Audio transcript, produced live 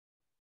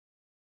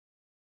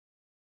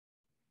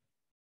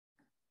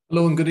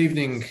Hello and good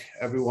evening,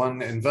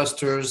 everyone,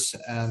 investors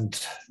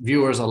and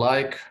viewers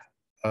alike.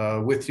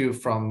 With you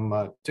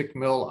from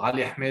Tickmill,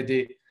 Ali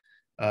Hamadeh,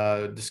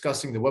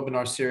 discussing the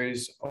webinar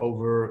series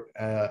over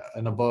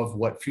and above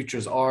what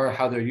futures are,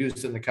 how they're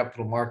used in the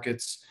capital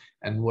markets,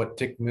 and what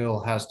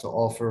Tickmill has to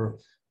offer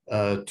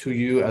to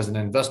you as an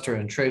investor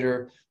and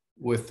trader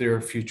with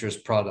their futures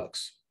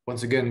products.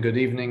 Once again, good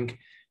evening,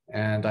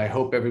 and I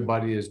hope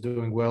everybody is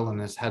doing well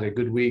and has had a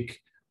good week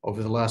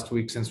over the last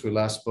week since we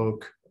last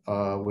spoke.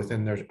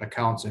 Within their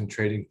accounts and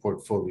trading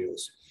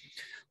portfolios.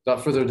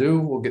 Without further ado,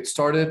 we'll get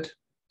started.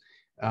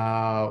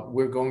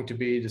 We're going to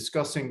be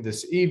discussing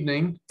this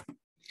evening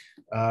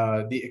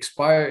the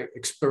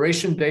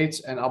expiration dates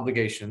and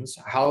obligations,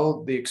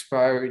 how the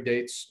expiry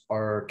dates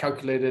are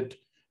calculated,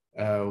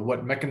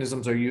 what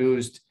mechanisms are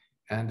used,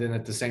 and then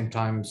at the same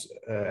time,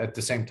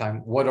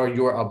 what are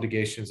your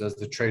obligations as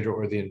the trader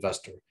or the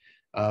investor?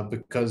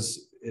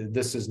 Because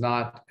this is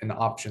not an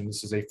option,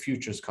 this is a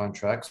futures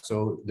contract.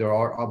 So there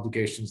are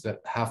obligations that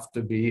have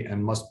to be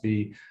and must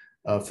be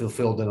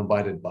fulfilled and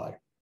abided by.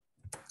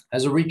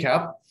 As a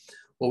recap,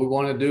 what we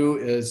want to do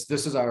is,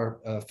 this is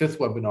our fifth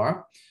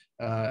webinar.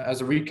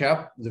 As a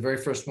recap, the very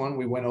first one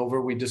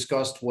we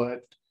discussed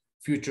what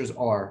futures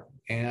are.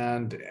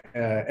 And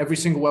every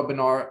single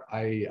webinar,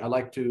 I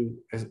like to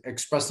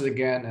express it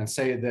again and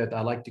say that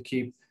I like to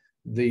keep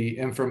the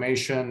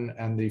information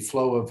and the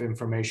flow of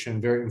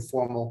information very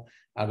informal.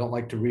 I don't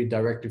like to read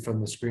directly from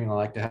the screen. I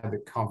like to have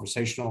it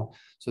conversational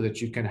so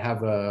that you can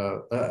have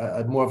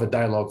a more of a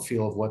dialogue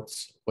feel of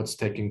what's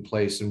taking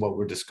place and what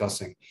we're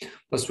discussing.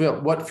 Plus,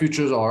 what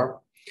futures are.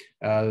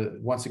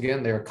 Once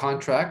again, they are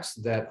contracts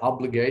that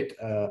obligate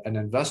an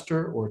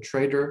investor or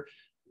trader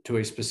to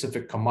a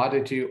specific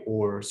commodity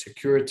or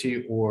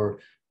security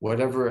or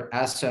whatever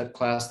asset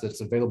class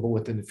that's available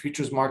within the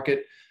futures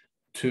market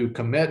to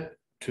commit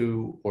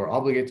to or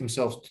obligate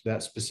themselves to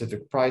that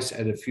specific price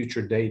at a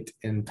future date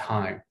in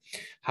time.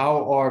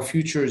 How are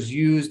futures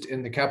used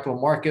in the capital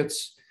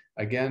markets?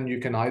 Again, you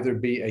can either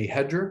be a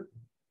hedger,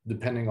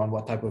 depending on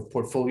what type of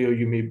portfolio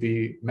you may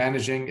be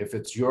managing. If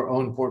it's your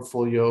own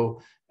portfolio,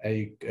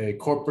 a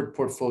corporate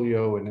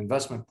portfolio, an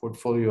investment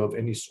portfolio of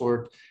any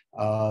sort,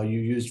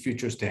 you use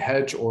futures to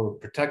hedge or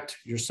protect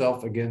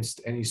yourself against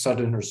any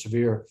sudden or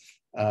severe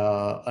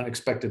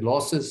unexpected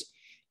losses,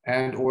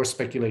 and or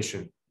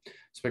speculation.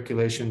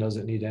 Speculation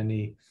doesn't need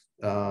any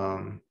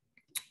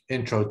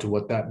intro to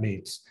what that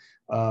means.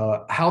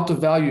 How to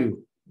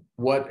value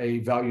what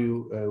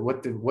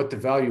the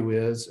value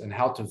is, and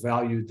how to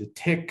value the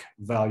tick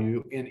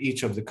value in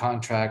each of the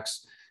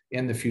contracts,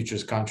 in the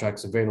futures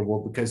contracts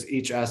available, because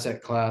each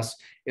asset class,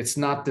 it's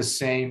not the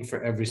same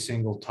for every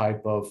single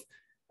type of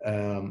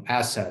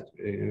asset.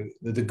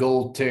 The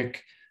gold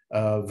tick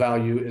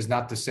value is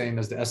not the same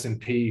as the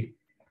S&P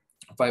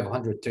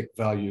 500 tick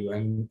value,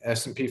 and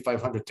S&P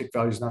 500 tick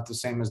value is not the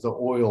same as the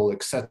oil,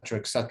 et cetera,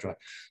 et cetera.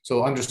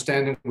 So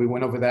understanding, we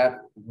went over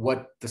that,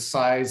 what the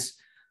size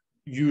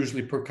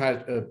usually per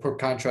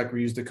contract.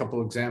 We used a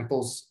couple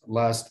examples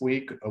last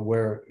week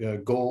where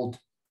gold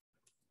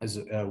is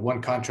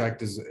one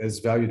contract is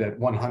valued at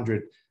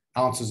 100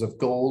 ounces of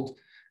gold,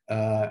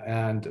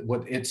 and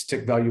what its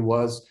tick value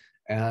was,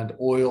 and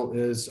oil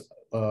is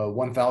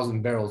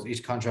 1,000 barrels.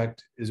 Each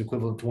contract is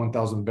equivalent to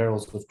 1,000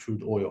 barrels of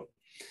crude oil.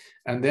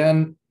 And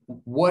then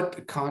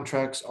what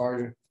contracts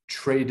are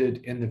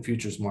traded in the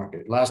futures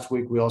market. Last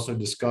week, we also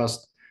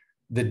discussed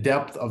the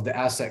depth of the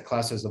asset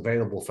classes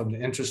available, from the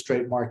interest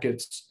rate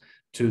markets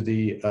to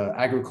the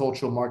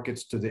agricultural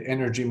markets, to the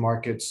energy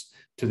markets,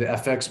 to the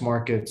FX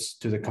markets,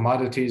 to the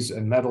commodities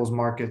and metals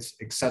markets,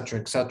 et cetera,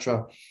 et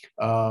cetera.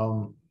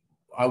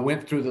 I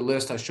went through the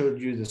list. I showed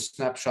you the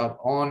snapshot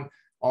on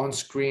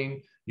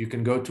screen. You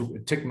can go to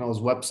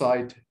Tickmill's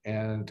website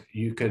and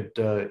you could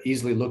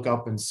easily look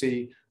up and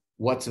see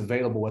what's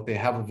available, what they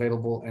have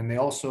available. And they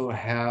also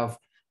have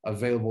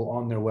available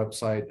on their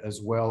website as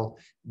well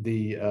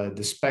the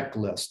spec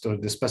list, or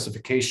the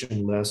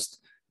specification list,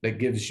 that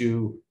gives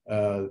you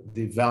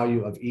the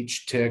value of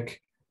each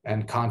tick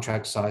and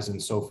contract size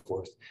and so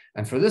forth.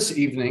 And for this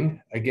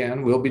evening,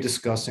 again, we'll be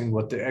discussing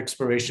what the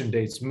expiration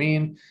dates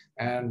mean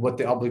and what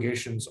the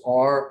obligations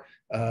are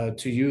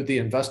to you, the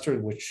investor,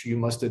 which you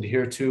must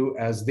adhere to,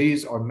 as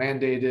these are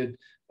mandated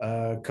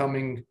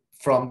coming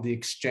from the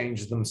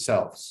exchange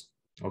themselves.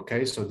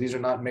 Okay, so these are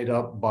not made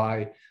up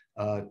by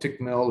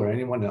Tickmill or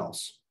anyone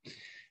else.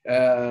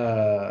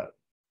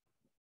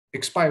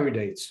 Expiry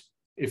dates.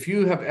 If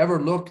you have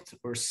ever looked at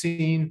or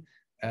seen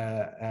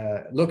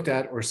a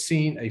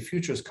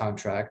futures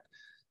contract,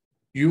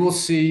 you will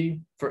see,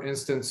 for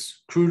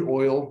instance, crude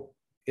oil,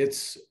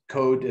 its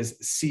code is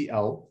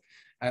CL.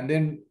 And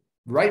then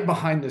right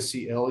behind the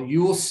CL,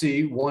 you will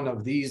see one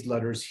of these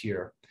letters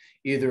here,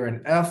 either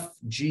an F,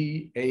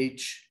 G,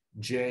 H,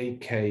 J,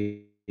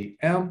 K,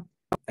 M,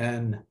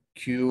 N,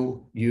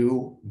 Q,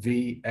 U,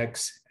 V,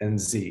 X, and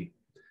Z.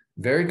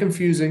 Very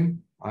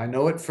confusing, I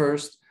know at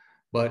first,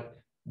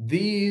 but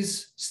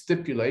these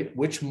stipulate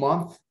which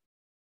month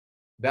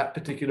that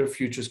particular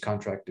futures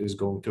contract is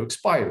going to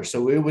expire.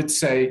 So it would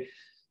say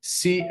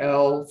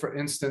CL, for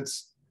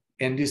instance,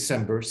 in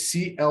December,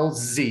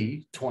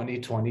 CLZ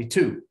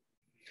 2022.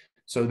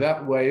 So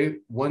that way,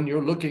 when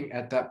you're looking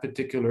at that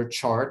particular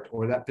chart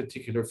or that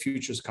particular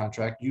futures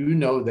contract, you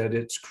know that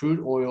it's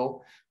crude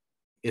oil.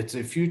 It's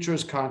a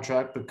futures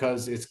contract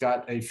because it's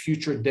got a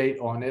future date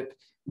on it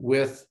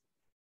with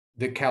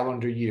the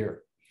calendar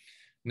year.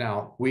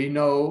 Now, we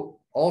know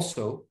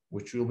also,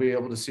 which you'll be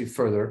able to see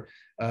further,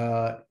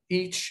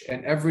 each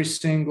and every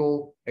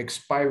single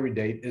expiry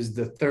date is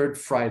the third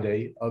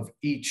Friday of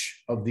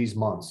each of these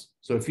months.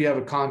 So if you have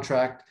a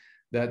contract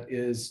that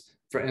is,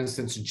 for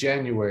instance,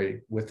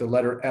 January with the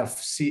letter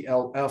F,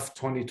 CLF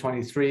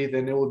 2023,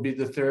 then it would be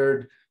the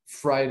third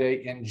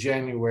Friday in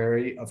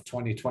January of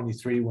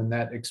 2023 when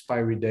that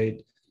expiry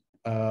date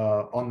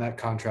on that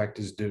contract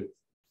is due,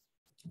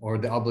 or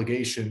the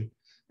obligation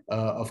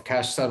of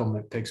cash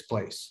settlement takes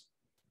place.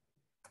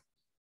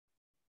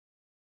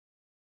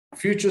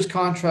 Futures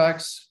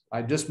contracts,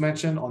 I just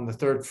mentioned on the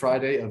third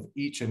Friday of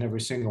each and every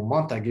single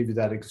month. I gave you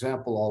that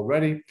example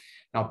already.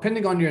 Now,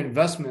 depending on your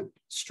investment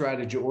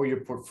strategy or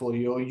your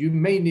portfolio, you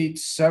may need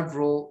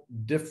several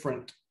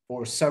different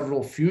or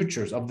several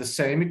futures of the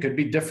same. It could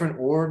be different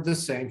or the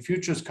same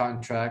futures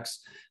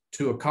contracts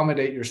to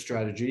accommodate your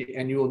strategy,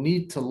 and you will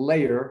need to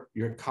layer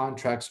your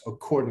contracts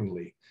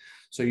accordingly,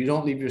 so you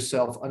don't leave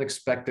yourself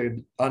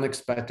unexpectedly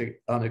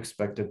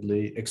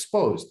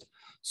exposed.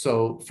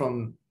 So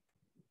from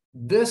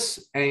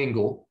this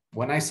angle,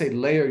 when I say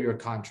layer your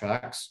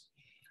contracts,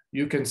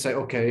 you can say,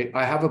 okay,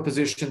 I have a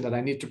position that I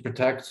need to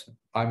protect.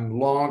 I'm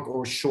long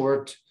or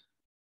short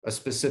a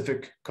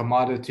specific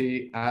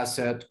commodity,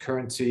 asset,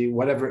 currency,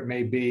 whatever it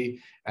may be,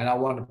 and I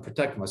want to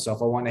protect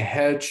myself. I want to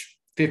hedge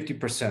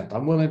 50%.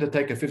 I'm willing to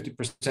take a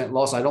 50%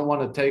 loss. I don't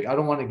want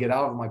to get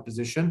out of my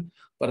position,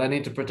 but I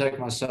need to protect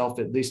myself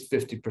at least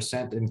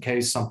 50% in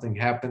case something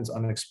happens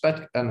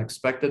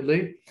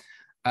unexpectedly.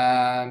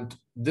 And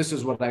this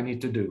is what I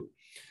need to do.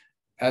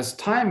 As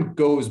time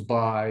goes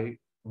by,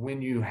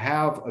 when you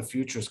have a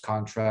futures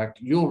contract,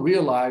 you'll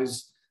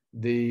realize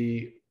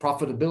the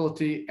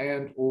profitability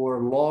and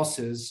or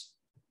losses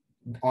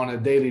on a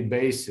daily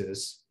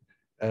basis,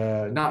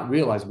 not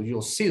realize, but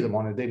you'll see them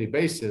on a daily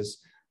basis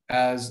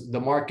as the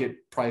market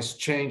price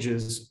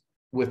changes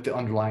with the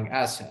underlying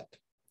asset.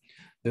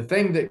 The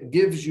thing that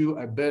gives you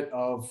a bit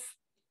of,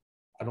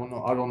 I don't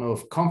know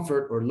if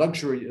comfort or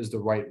luxury is the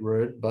right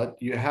word, but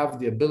you have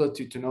the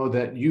ability to know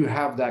that you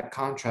have that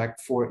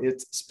contract for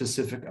its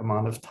specific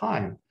amount of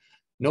time.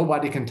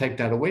 Nobody can take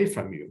that away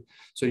from you.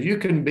 So you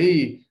can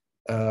be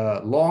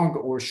long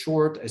or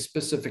short a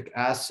specific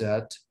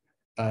asset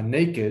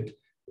naked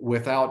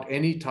without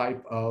any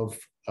type of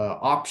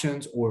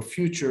options or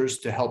futures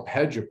to help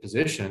hedge your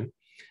position.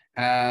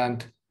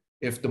 And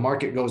if the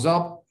market goes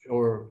up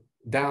or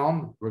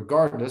down,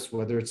 regardless,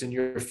 whether it's in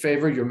your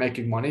favor, you're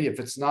making money. If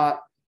it's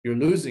not, you're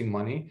losing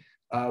money,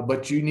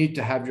 but you need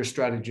to have your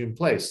strategy in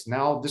place.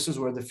 Now, this is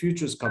where the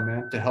futures come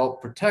in to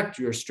help protect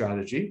your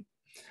strategy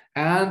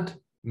and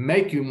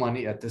make you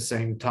money at the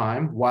same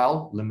time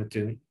while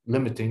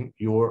limiting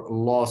your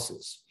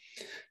losses.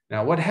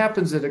 Now, what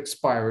happens at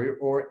expiry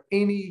or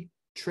any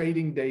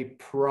trading day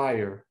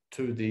prior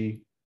to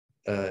the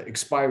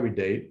expiry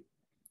date,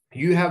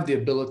 you have the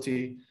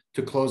ability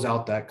to close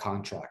out that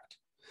contract.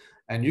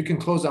 And you can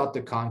close out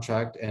the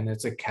contract and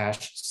it's a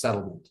cash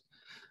settlement.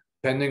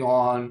 Depending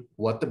on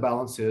what the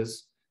balance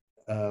is,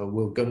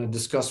 we're going to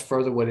discuss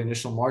further what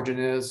initial margin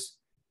is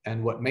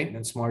and what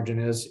maintenance margin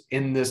is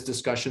in this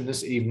discussion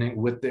this evening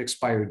with the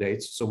expiry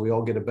dates, so we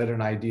all get a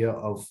better idea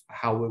of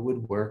how it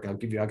would work. I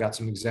got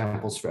some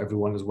examples for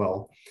everyone as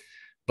well.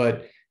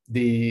 But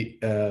the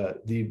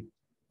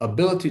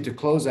ability to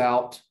close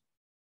out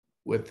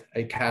with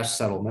a cash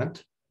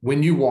settlement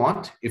when you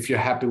want, if you're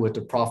happy with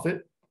the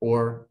profit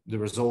or the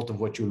result of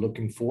what you're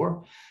looking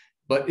for.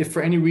 But if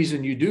for any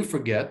reason you do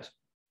forget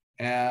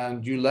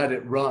and you let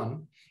it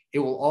run, it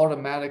will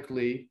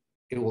automatically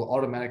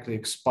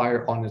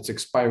expire on its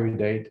expiry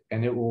date,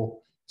 and it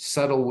will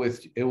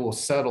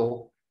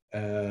settle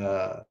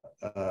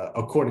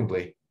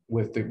accordingly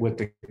with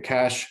the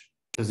cash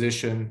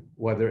position,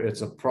 whether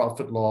it's a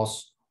profit,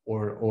 loss,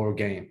 or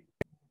gain.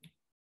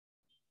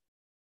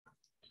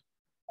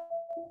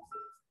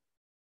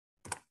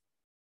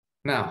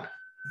 Now,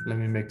 let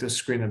me make this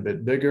screen a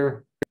bit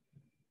bigger.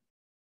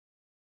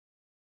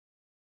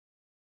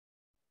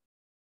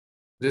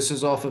 This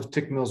is off of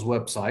Tickmill's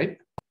website.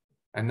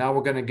 And now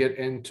we're going to get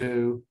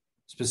into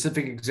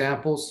specific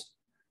examples,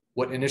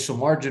 what initial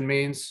margin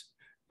means,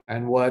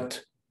 and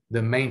what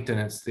the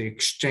maintenance, the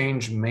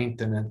exchange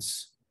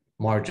maintenance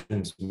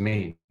margins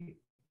mean.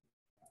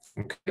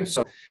 Okay,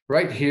 so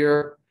right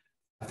here,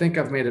 I think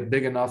I've made it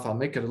big enough. I'll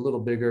make it a little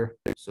bigger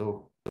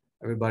so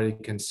everybody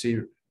can see.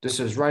 This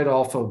is right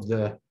off of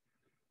the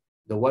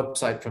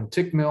website from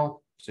Tickmill,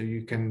 so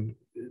you can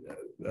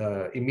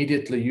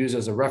immediately use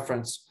as a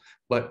reference.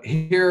 But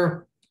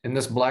here, in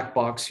this black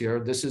box here,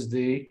 this is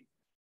the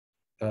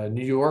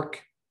New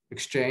York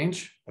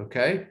exchange,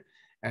 okay?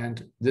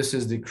 And this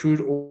is the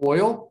crude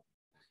oil.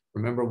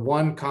 Remember,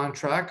 one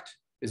contract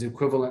is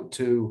equivalent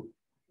to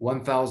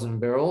 1,000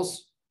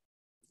 barrels.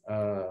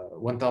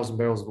 1,000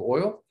 barrels of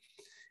oil.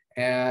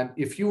 And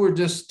if you were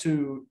just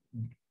to,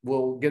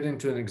 we'll get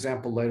into an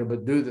example later,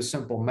 but do the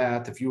simple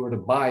math. If you were to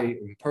buy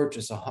and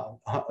purchase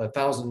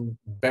 1,000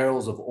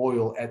 barrels of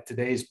oil at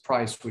today's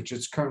price, which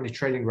it's currently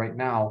trading right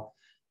now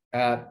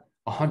at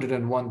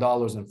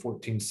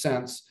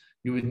 $101.14,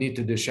 you would need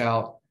to dish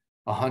out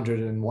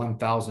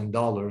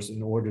 $101,000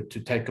 in order to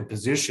take a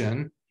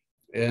position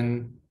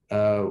in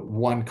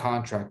one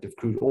contract of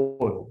crude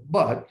oil.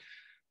 But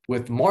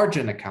with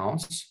margin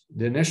accounts,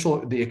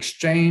 the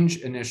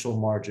exchange initial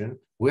margin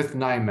with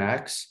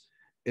NYMEX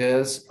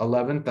is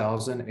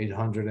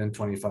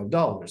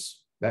 $11,825.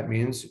 That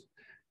means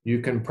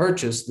you can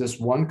purchase this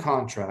one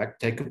contract,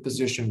 take a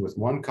position with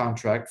one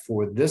contract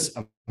for this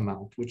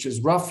amount, which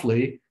is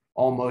roughly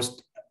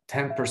almost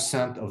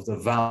 10% of the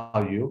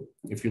value.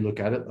 If you look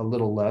at it, a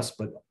little less,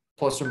 but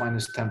plus or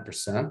minus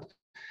 10%.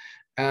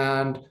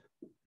 And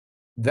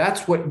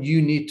that's what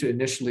you need to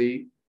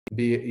initially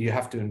you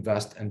have to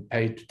invest and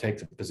pay to take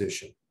the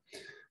position.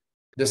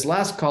 This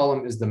last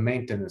column is the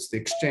maintenance, the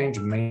exchange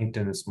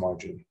maintenance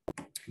margin.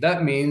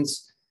 That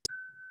means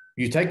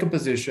you take a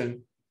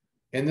position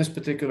in this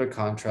particular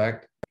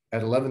contract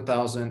at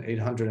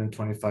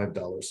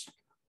 $11,825.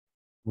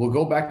 We'll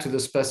go back to the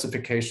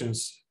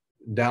specifications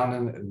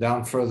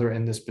down further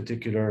in this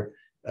particular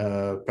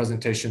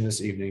presentation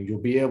this evening. You'll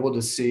be able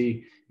to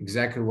see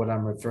exactly what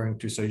I'm referring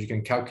to, so you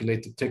can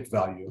calculate the tick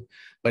value.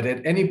 But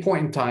at any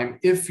point in time,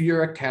 if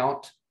your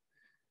account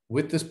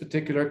with this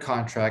particular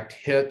contract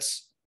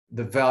hits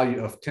the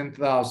value of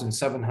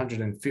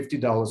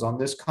 $10,750 on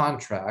this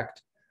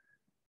contract,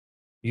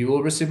 you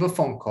will receive a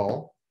phone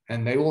call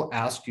and they will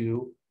ask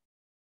you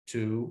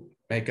to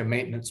make a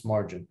maintenance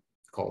margin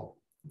call.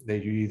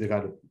 That you either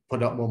got to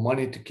put up more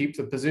money to keep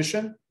the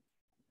position,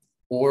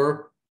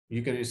 or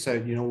you can just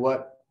say, you know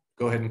what,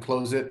 go ahead and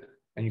close it,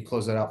 and you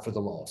close it out for the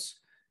loss.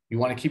 You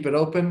want to keep it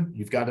open,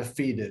 you've got to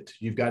feed it.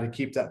 You've got to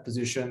keep that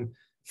position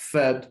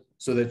fed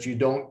so that you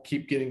don't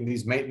keep getting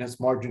these maintenance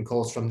margin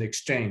calls from the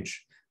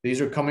exchange.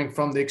 These are coming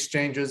from the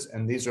exchanges,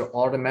 and these are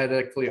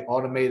automatically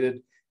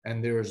automated,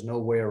 and there is no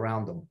way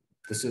around them.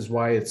 This is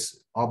why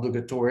it's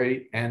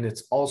obligatory, and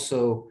it's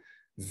also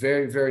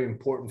very, very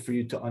important for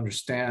you to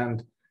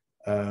understand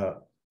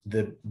the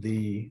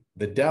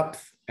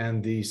depth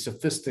and the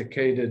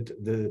sophisticated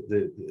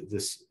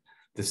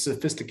the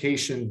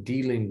sophistication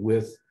dealing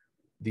with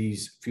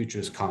these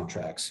futures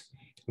contracts.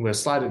 I'm going to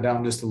slide it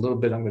down just a little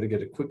bit. I'm going to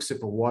get a quick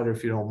sip of water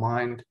if you don't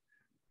mind.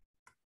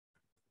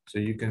 So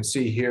you can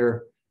see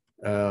here,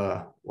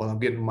 while I'm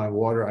getting my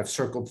water, I've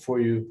circled for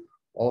you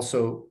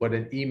also what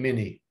an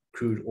E-mini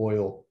crude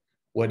oil,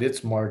 what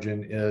its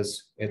margin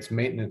is, its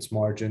maintenance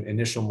margin,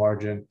 initial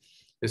margin.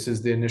 This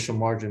is the initial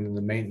margin and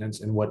the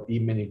maintenance, and what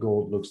E-mini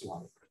gold looks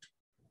like.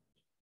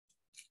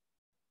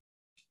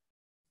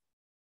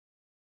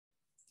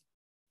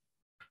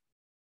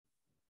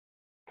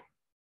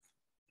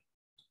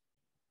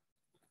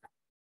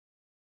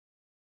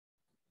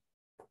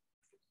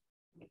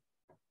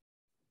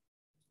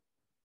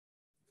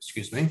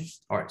 Excuse me.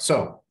 All right,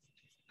 so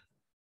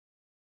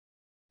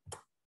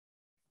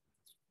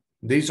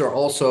these are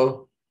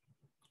also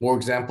more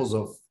examples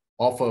of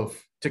off of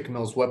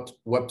Tickmill's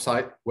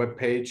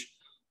webpage,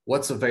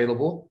 what's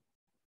available.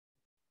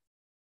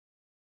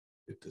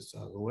 Get this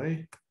out of the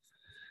way.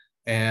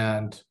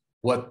 And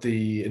what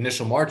the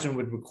initial margin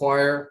would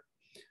require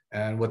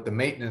and what the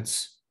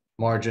maintenance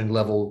margin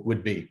level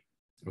would be.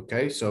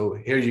 Okay, so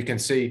here you can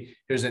see,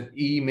 here's an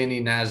E-mini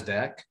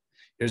NASDAQ.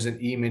 Here's an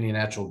E-mini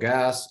natural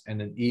gas and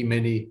an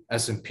E-mini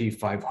S&P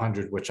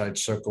 500, which I'd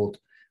circled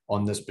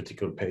on this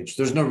particular page.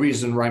 There's no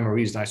rhyme or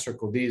reason I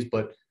circled these,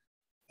 but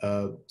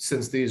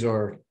since these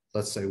are,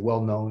 let's say,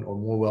 well-known or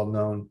more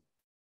well-known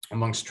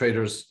amongst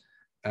traders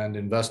and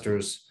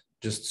investors,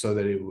 just so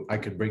that I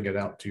could bring it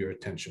out to your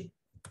attention.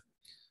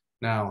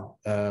 Now,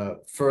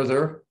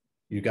 further,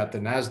 you got the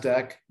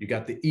NASDAQ, you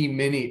got the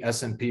E-mini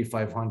S&P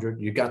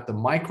 500, you got the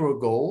micro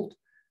gold,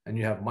 and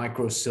you have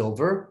micro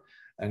silver.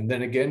 And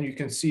then again, you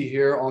can see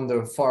here on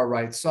the far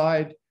right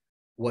side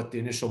what the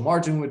initial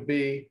margin would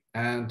be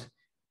and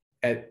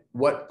at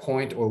what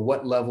point or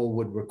what level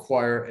would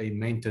require a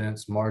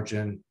maintenance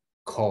margin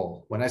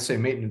call. When I say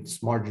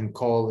maintenance margin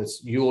call,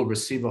 it's you will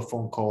receive a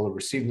phone call or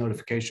receive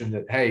notification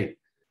that, hey,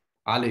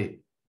 Ali,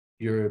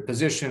 your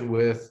position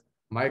with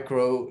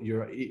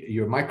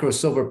your micro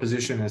silver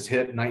position has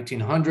hit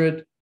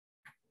 1900.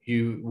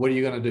 What are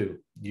you going to do?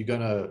 You're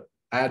going to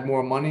add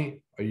more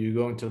money? Are you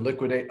going to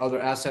liquidate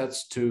other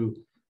assets to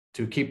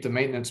keep the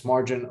maintenance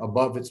margin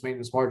above its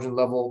maintenance margin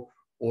level,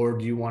 or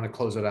do you want to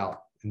close it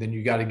out? And then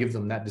you got to give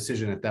them that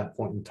decision at that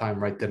point in time,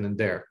 right then and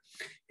there.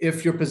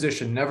 If your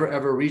position never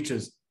ever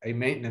reaches a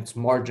maintenance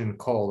margin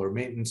call or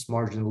maintenance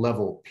margin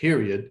level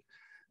period,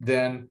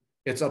 then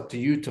it's up to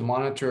you to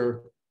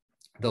monitor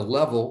the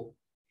level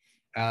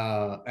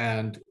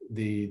and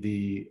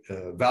the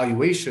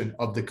valuation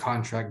of the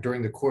contract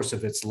during the course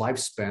of its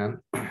lifespan.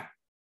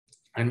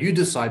 And you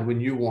decide when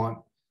you want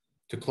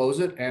to close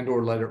it and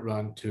or let it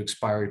run to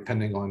expiry,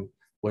 depending on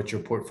what your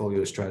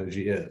portfolio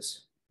strategy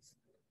is.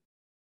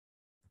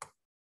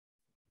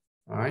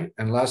 All right,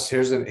 and last,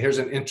 here's an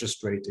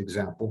interest rate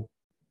example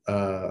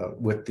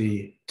with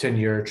the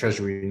 10-year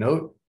Treasury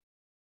note,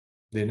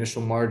 the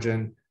initial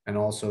margin, and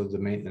also the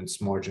maintenance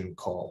margin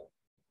call.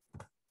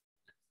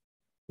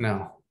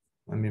 Now,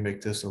 let me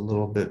make this a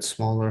little bit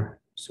smaller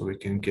so we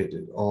can get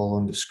it all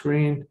on the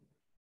screen.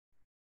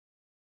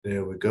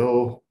 There we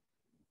go.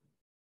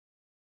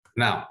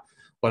 Now,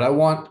 what I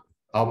want,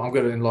 I'm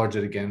going to enlarge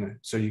it again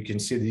so you can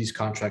see these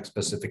contract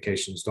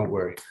specifications, don't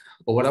worry.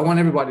 But what I want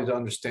everybody to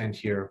understand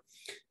here,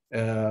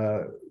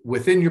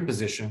 within your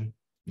position,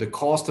 the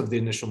cost of the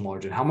initial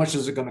margin, how much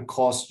is it going to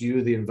cost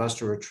you, the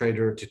investor or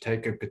trader, to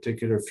take a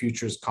particular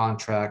futures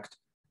contract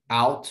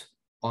out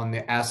on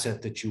the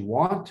asset that you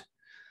want?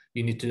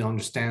 You need to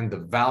understand the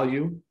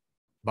value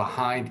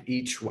behind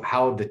each,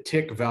 how the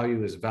tick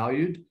value is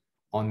valued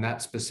on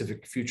that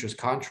specific futures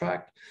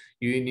contract.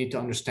 You need to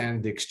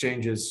understand the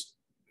exchange's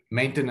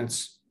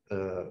maintenance,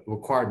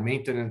 required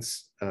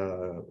maintenance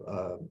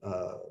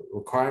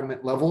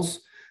requirement levels,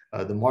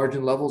 the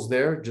margin levels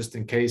there, just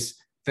in case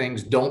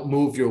things don't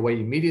move your way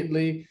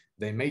immediately.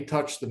 They may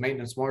touch the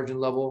maintenance margin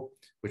level,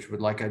 which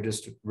would, like I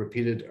just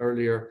repeated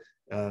earlier,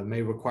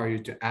 may require you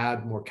to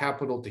add more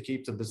capital to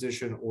keep the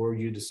position, or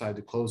you decide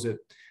to close it.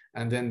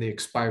 And then the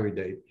expiry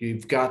date.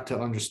 You've got to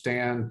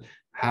understand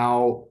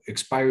how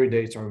expiry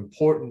dates are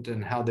important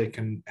and how they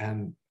can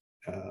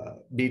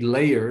be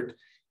layered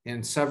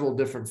in several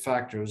different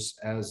factors.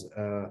 As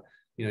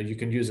you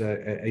can use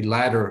a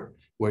ladder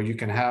where you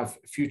can have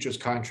futures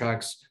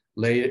contracts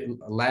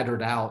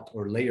laddered out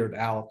or layered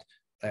out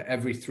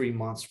every 3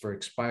 months for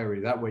expiry.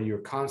 That way you're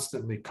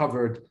constantly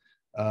covered.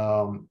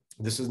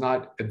 This is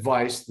not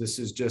advice. This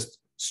is just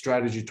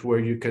strategy to where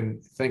you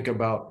can think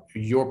about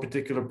your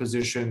particular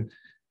position,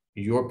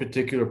 your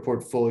particular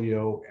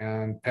portfolio,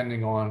 and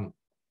depending on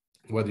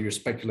whether you're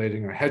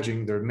speculating or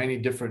hedging, there are many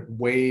different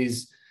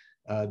ways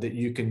that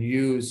you can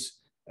use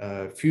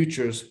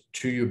futures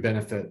to your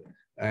benefit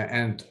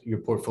and your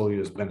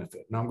portfolio's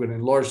benefit. Now I'm going to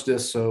enlarge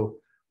this so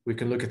we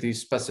can look at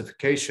these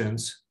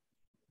specifications.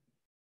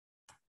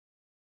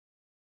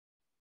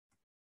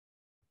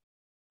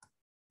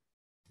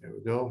 There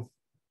we go.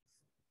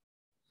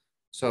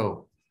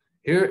 So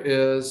here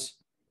is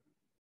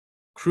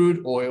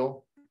crude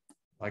oil.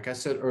 Like I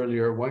said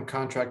earlier, one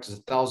contract is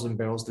 1,000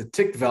 barrels. The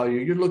tick value,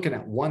 you're looking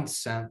at 1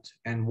 cent,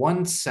 and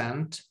 1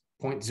 cent,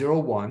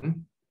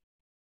 0.01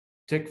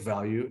 tick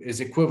value is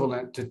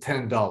equivalent to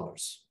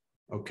 $10.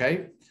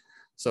 Okay,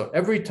 so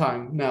every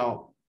time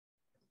now,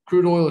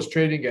 crude oil is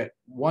trading at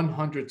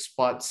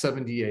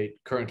 100.78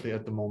 currently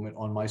at the moment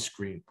on my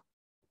screen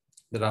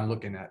that I'm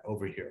looking at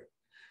over here.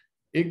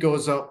 It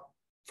goes up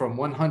from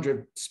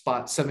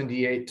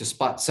 100.78 to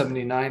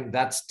 .79.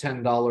 That's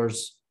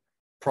 $10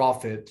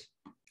 profit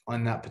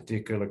on that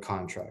particular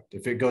contract.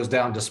 If it goes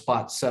down to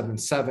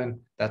 .77,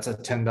 that's a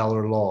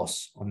 $10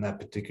 loss on that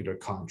particular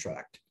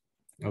contract.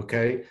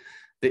 Okay,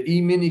 the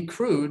E-mini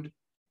crude,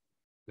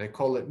 they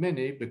call it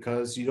mini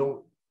because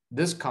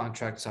this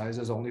contract size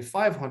is only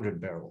 500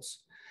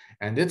 barrels,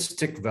 and its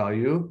tick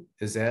value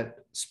is at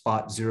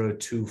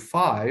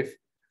 .025,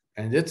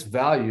 and its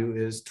value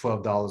is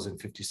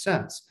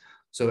 $12.50.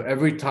 So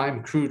every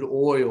time crude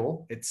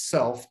oil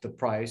itself, the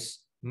price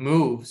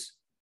moves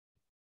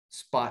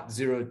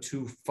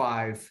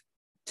 .025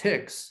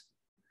 ticks,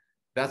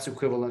 that's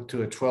equivalent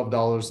to a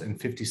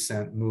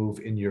 $12.50 move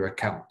in your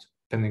account,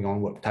 depending on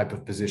what type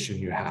of position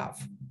you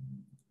have.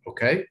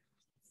 Okay.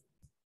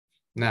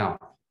 Now,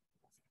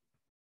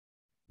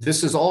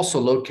 this is also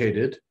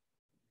located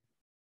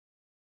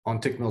on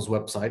Tickmill's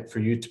website for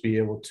you to be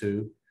able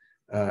to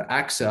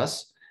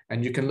access,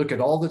 and you can look at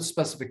all the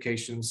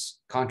specifications,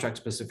 contract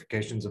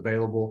specifications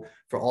available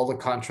for all the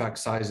contract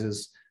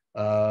sizes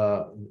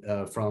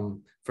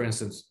from, for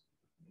instance,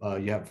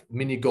 you have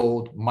mini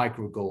gold,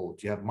 micro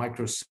gold, you have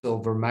micro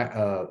silver,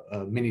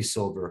 mini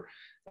silver,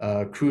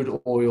 crude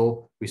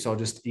oil, we saw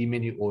just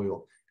E-mini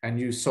oil,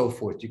 and so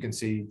forth. You can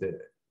see the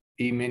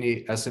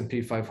E-mini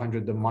S&P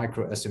 500, the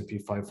micro S&P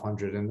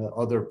 500, and the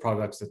other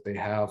products that they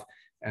have.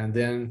 And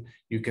then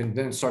you can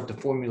then start to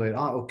formulate,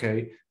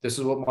 okay, this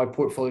is what my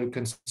portfolio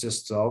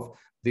consists of.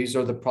 These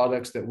are the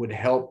products that would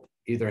help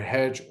either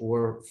hedge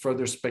or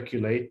further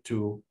speculate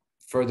to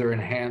further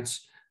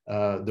enhance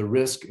the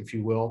risk, if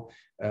you will,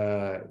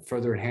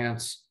 further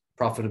enhance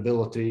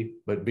profitability,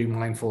 but be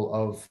mindful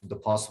of the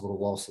possible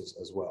losses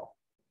as well.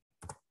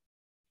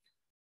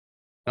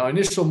 Now,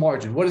 initial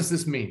margin, what does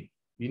this mean?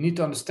 You need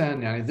to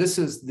understand, yani, this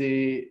is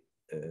the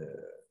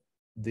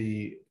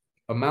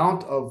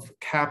amount of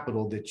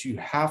capital that you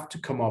have to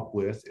come up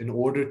with in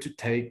order to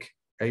take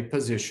a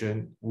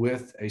position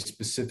with a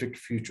specific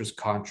futures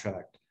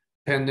contract,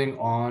 depending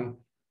on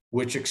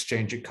which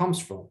exchange it comes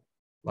from.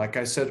 Like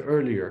I said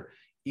earlier,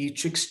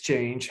 each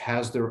exchange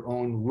has their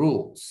own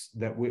rules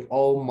that we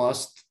all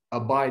must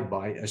abide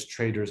by as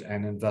traders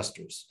and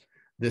investors.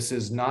 This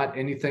is not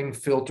anything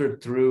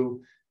filtered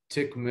through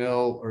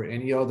Tickmill or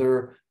any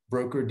other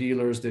broker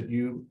dealers that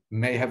you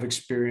may have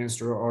experienced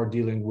or are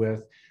dealing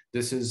with.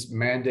 This is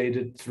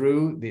mandated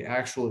through the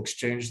actual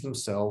exchange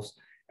themselves.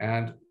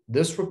 And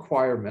this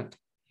requirement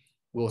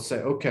will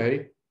say,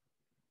 okay,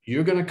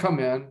 you're going to come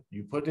in,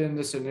 you put in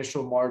this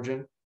initial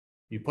margin,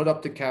 you put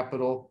up the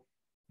capital,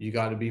 you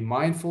got to be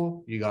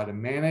mindful, you got to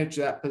manage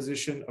that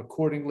position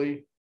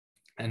accordingly.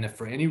 And if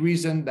for any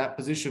reason that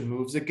position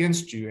moves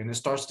against you and it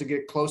starts to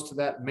get close to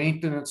that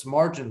maintenance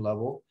margin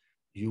level,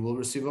 you will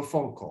receive a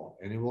phone call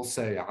and it will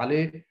say,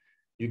 Ali,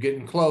 you're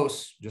getting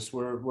close. Just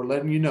we're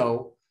letting you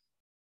know.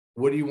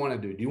 What do you want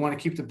to do? Do you want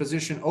to keep the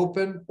position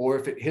open? Or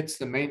if it hits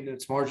the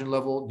maintenance margin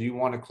level, do you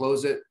want to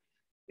close it?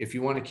 If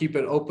you want to keep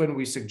it open,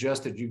 we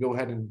suggest that you go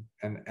ahead and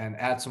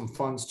add some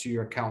funds to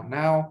your account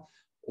now.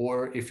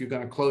 Or if you're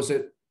going to close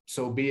it,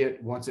 so be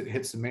it. Once it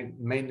hits the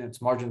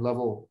maintenance margin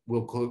level,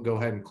 we'll go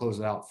ahead and close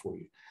it out for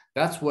you.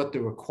 That's what the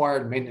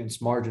required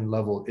maintenance margin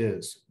level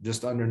is,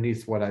 just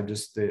underneath what I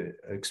just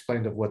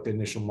explained of what the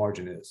initial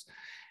margin is.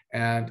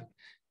 And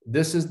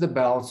this is the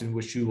balance in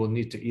which you will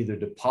need to either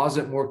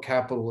deposit more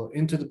capital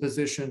into the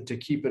position to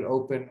keep it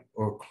open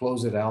or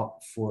close it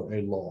out for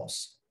a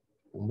loss.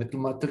 ومثل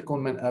ما قلت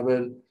لكم من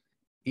قبل,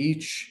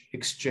 each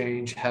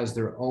exchange has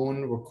their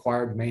own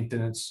required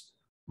maintenance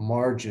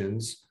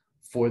margins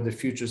for the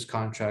futures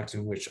contracts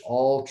in which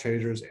all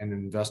traders and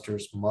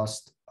investors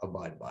must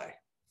abide by.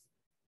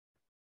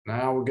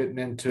 Now we're getting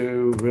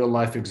into real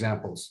life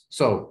examples.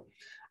 So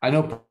I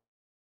know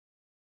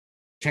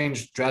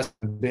change drastically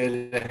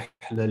امبارح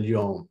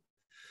لليوم.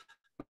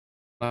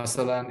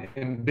 مثلا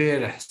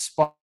امبارح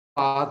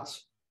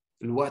سبوت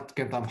الوقت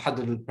كنت عم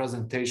حضر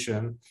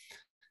البرزنتيشن.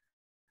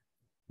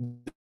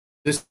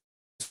 This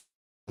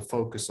to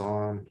focus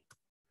on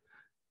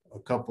a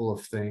couple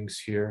of things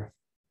here.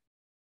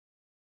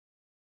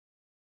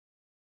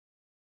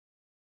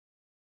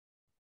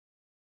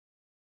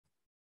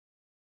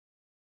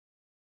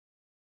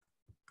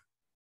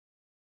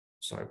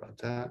 Sorry about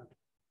that.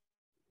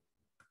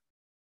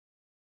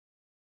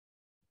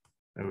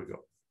 There we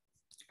go.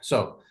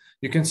 So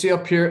you can see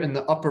up here in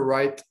the upper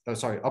right,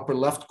 upper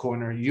left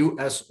corner,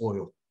 US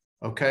oil,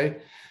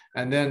 okay?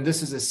 And then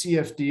this is a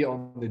CFD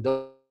on the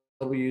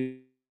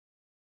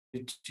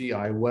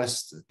WTI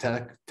West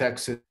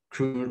Texas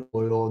crude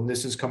oil, and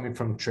this is coming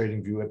from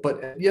TradingView.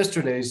 But at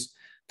yesterday's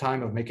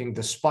time of making,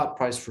 the spot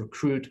price for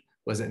crude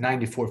was at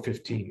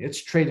 $94.15.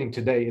 It's trading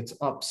today, it's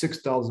up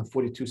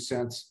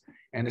 $6.42,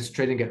 and it's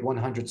trading at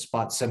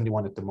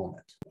 100.71 at the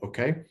moment,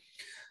 okay?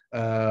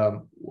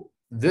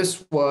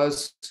 This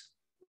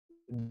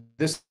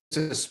is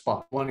a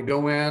spot. Want to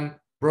go in,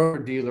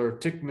 broker dealer,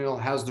 Tickmill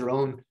has their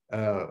own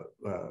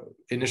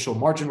initial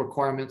margin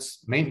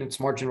requirements, maintenance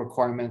margin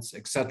requirements,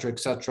 et cetera,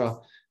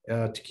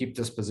 to keep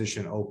this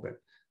position open.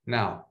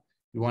 Now,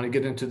 you want to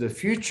get into the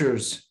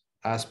futures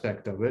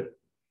aspect of it.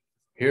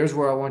 Here's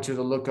where I want you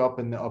to look up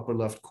in the upper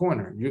left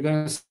corner. You're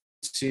going to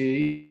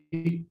see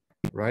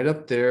right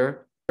up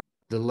there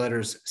the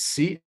letters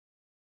CL,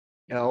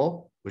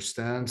 which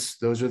stands,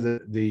 those are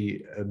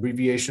the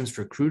abbreviations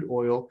for crude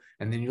oil,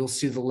 and then you'll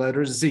see the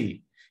letter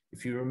Z.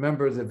 If you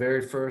remember the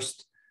very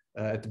first,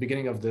 at the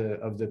beginning of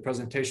the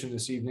presentation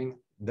this evening,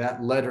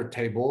 that letter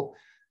table,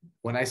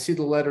 when I see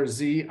the letter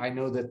Z, I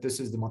know that this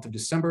is the month of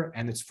December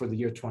and it's for the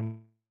year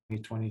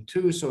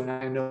 2022. So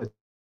I know that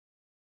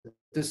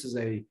this is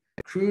a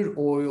crude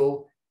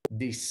oil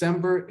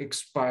December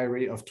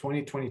expiry of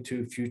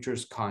 2022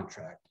 futures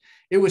contract.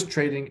 It was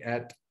trading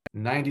at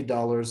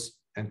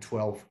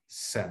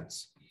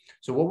 $90.12.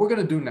 So what we're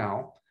going to do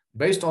now,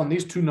 based on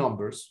these two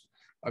numbers,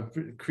 I've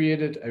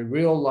created a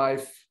real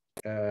life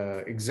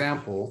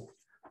example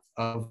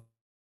of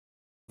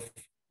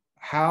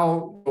how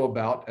to go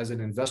about as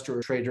an investor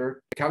or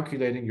trader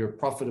calculating your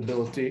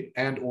profitability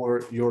and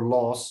or your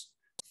loss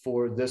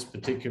for this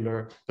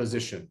particular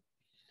position.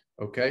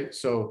 Okay,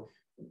 so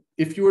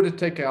if you were to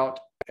take out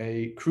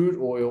a crude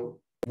oil,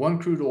 one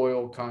crude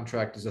oil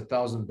contract is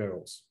 1,000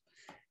 barrels,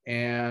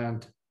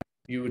 and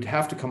you would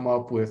have to come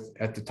up with,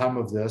 at the time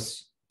of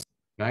this,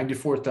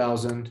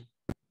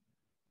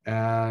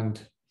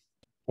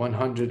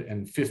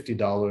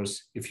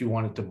 $94,150 if you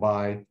wanted to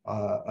buy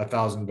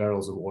 1,000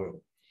 barrels of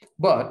oil.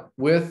 But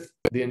with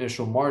the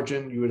initial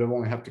margin, you would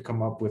only have to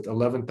come up with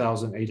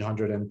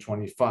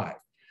 11,825.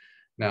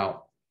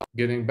 Now,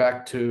 getting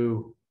back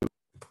to,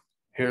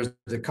 here's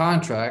the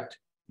contract,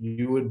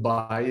 you would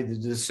buy the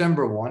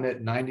December one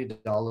at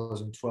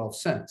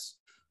 $90.12.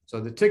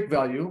 So the tick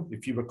value,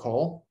 if you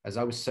recall, as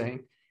I was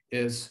saying,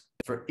 is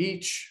for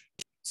each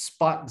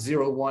spot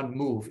 01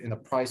 move in the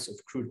price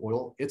of crude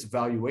oil, its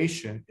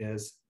valuation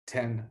is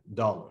 $10.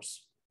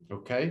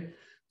 Okay,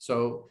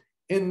 so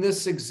in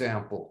this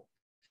example,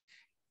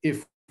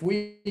 if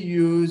we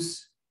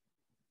use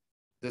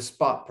the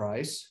spot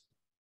price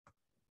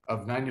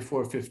of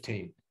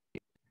 $94.15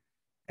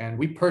 and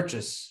we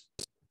purchase,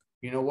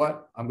 you know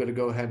what? I'm going to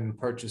go ahead and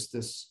purchase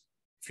this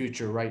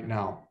future right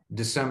now,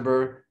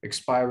 December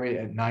expiry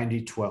at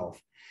 $90.12.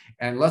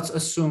 And let's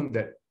assume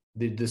that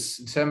the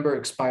December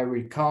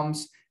expiry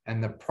comes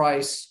and the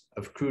price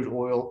of crude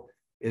oil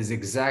is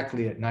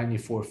exactly at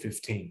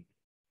 $94.15.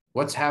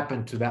 What's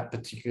happened to that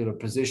particular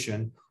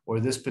position or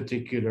this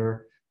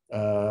particular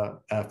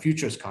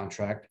futures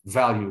contract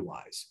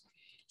value-wise?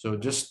 So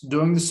just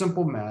doing the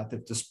simple math,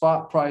 if the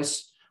spot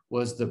price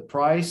was the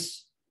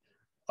price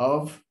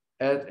of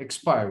at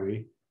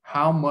expiry,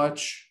 how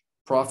much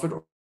profit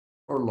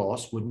or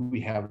loss would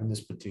we have in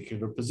this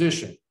particular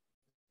position?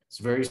 It's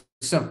very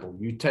simple.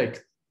 You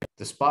take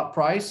the spot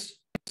price,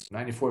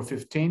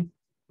 94.15,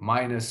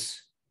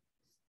 minus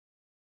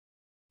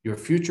your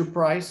future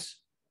price,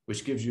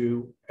 which gives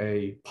you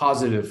a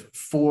positive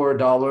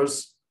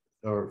 $4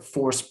 or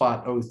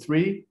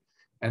 4.03.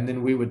 And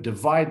then we would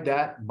divide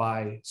that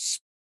by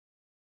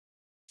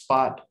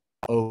spot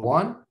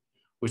 01,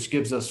 which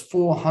gives us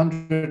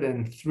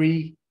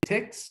 403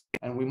 ticks.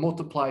 And we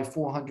multiply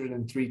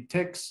 403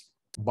 ticks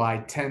by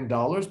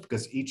 $10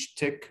 because each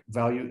tick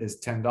value is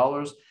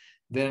 $10.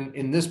 Then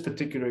in this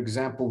particular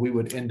example, we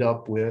would end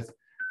up with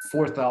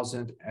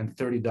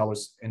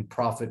 $4,030 in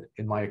profit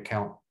in my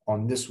account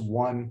on this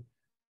one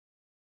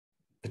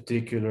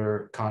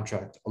particular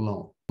contract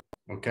alone.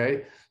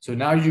 Okay, so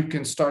now you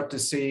can start to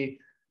see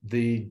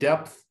the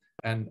depth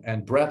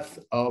and breadth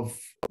of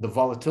the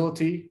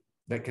volatility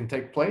that can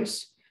take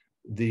place,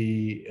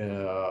 the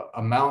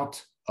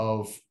amount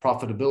of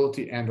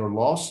profitability and or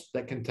loss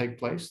that can take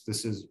place.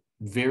 This is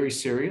very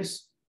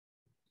serious.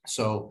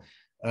 So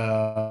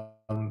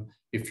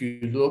if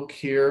you look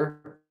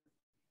here,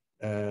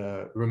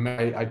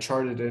 remember I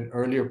charted in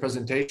earlier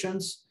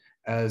presentations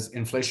as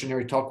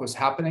inflationary talk was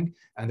happening,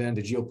 and then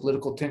the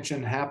geopolitical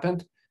tension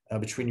happened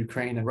between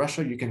Ukraine and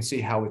Russia. You can see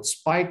how it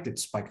spiked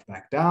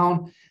back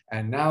down,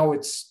 and now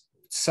it's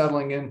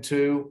settling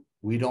into,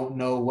 we don't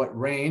know what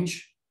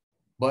range,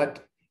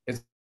 but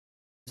it's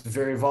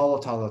very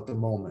volatile at the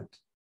moment.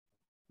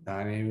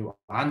 The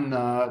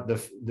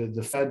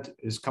Fed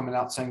is coming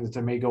out saying that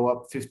they may go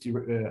up 50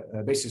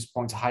 basis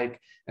points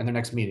hike in their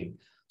next meeting.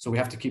 So we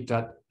have to keep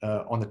that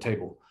on the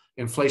table.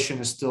 Inflation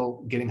is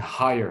still getting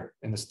higher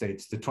in the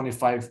States. The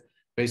 25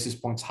 basis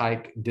points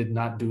hike did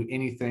not do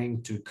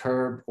anything to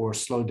curb or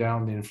slow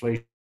down the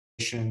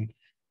inflation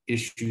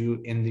issue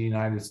in the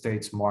United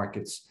States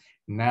markets.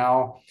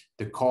 Now,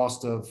 the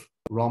cost of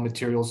raw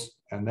materials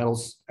and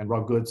metals and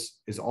raw goods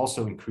is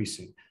also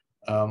increasing.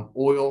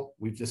 Oil,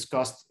 we've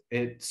discussed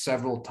it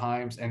several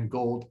times, and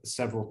gold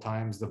several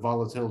times, the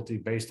volatility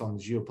based on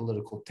the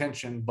geopolitical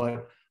tension,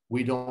 but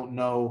we don't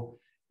know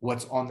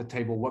what's on the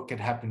table, what could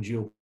happen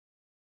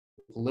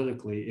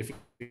geopolitically if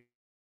it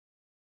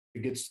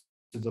gets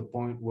to the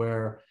point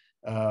where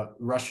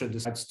Russia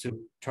decides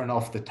to turn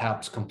off the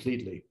taps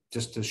completely,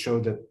 just to show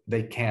that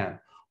they can.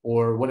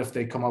 Or what if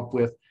they come up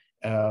with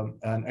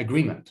an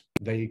agreement?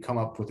 They come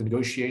up with a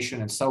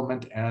negotiation and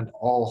settlement and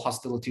all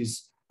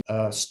hostilities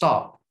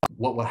stop.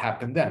 What will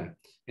happen then?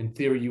 In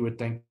theory, you would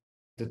think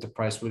that the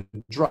price would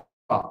drop.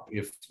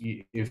 If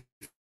you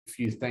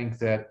think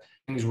that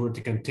things were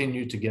to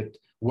continue to get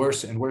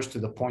worse and worse to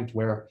the point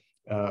where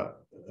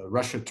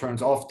Russia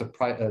turns off the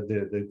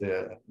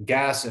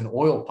gas and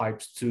oil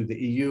pipes to the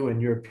EU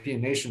and European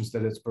nations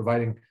that it's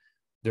providing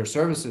their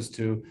services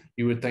to,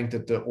 you would think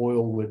that the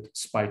oil would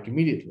spike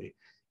immediately.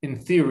 In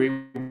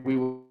theory, we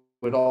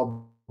would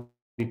all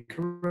be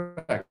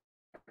correct,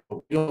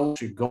 but we don't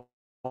actually go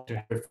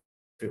to if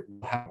it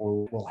will happen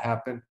or will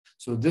happen.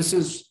 So this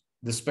is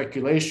the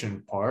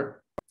speculation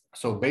part.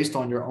 So based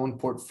on your own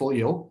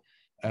portfolio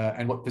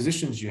and what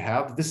positions you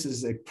have, this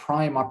is a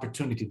prime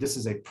opportunity. This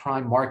is a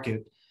prime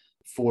market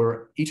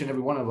for each and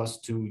every one of us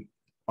to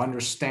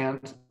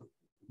understand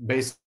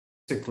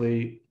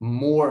basically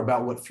more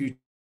about what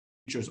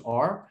futures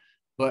are,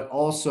 but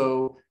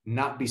also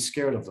not be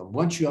scared of them.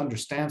 Once you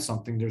understand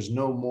something, there's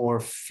no more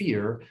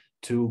fear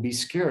to be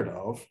scared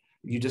of.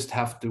 You just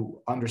have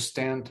to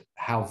understand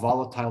how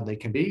volatile they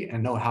can be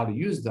and know how to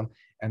use them.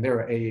 And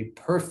they're a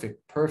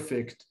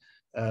perfect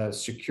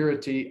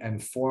security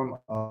and form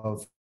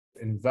of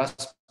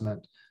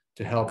investment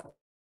to help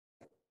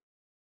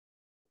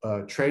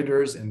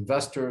traders,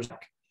 investors.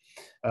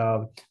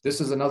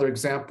 This is another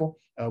example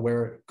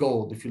where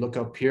gold, if you look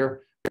up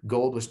here,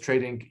 gold was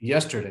trading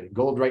yesterday.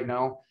 Gold right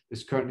now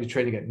is currently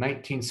trading at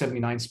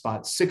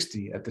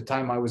 1979.60. At the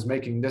time I was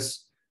making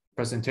this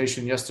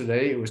presentation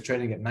yesterday, it was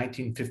trading at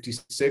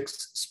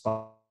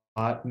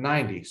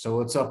 1956.90.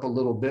 So it's up a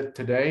little bit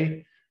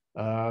today,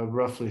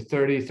 roughly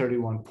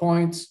 31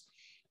 points.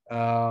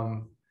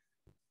 And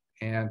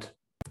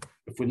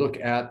if we look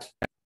at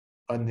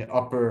on the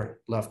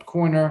upper left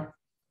corner,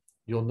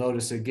 you'll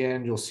notice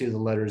again, you'll see the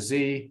letter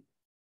Z.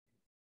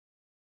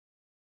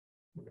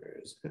 Where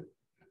is it?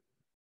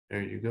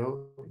 There you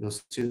go. You'll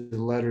see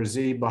the letter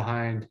Z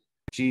behind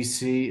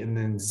GC and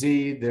then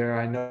Z there.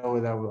 I know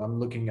that I'm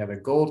looking at a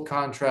gold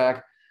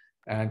contract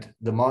and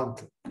the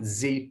month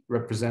Z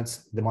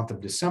represents the month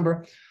of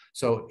December.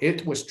 So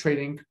it was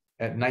trading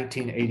at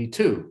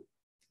 1982.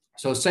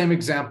 So same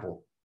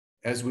example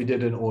as we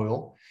did in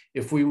oil.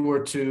 If we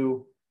were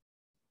to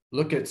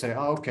look at, say,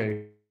 oh,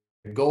 okay,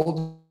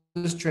 gold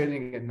is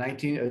trading at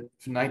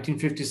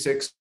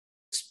 1956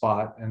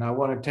 spot, and I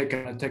want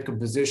to take a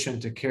position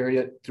to carry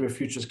it through a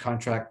futures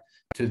contract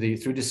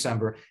through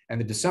December,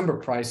 and the December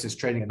price is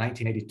trading at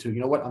 1982.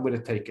 You know what? I'm going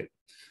to take it.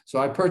 So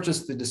I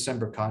purchased the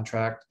December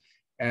contract,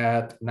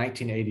 at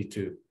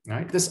 1982,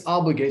 right? This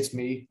obligates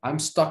me, I'm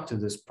stuck to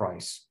this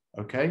price,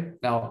 okay?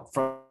 Now,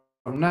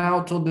 from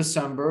now till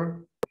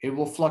December, it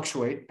will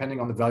fluctuate depending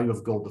on the value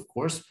of gold, of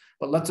course,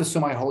 but let's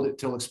assume I hold it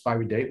till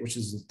expiry date, which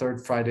is the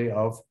third Friday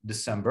of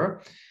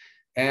December.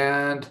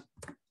 And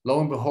lo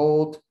and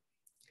behold,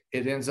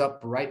 it ends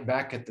up right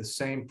back at the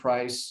same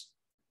price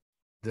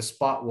the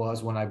spot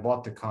was when I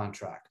bought the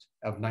contract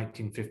of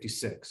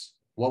 1956.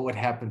 What would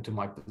happen to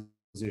my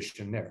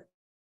position there?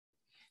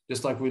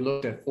 Just like we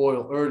looked at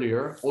oil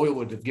earlier, oil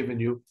would have given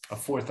you a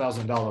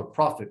 $4,000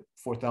 profit,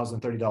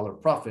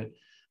 $4,030 profit.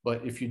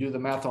 But if you do the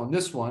math on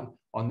this one,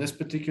 on this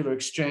particular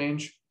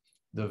exchange,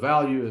 the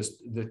value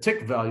is, the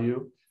tick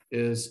value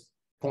is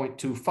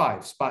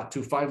 0.25. Spot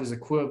 25 is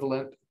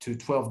equivalent to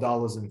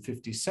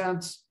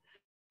 $12.50.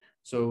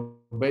 So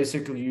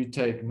basically you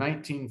take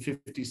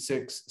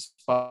 1956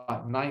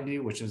 spot 90,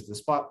 which is the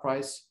spot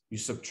price, you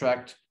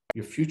subtract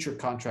your future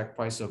contract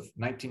price of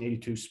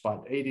 1982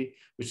 spot 80,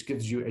 which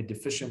gives you a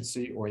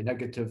deficiency or a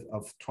negative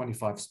of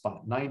 25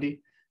 spot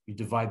 90. You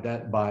divide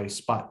that by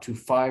spot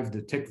 25,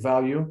 the tick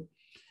value,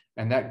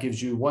 and that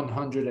gives you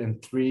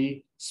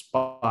 103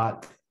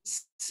 spot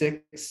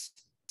 6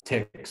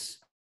 ticks.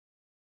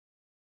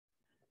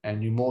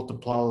 And you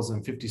multiply those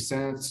in 50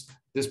 cents.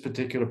 This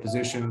particular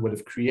position would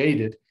have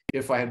created,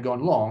 if I had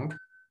gone long,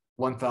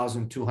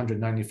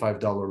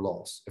 $1,295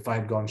 loss. If I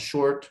had gone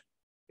short,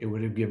 it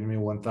would have given me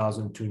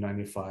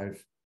 $1,295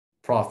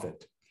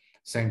 profit.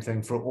 Same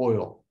thing for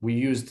oil. We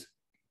used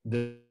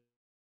the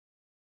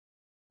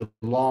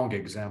long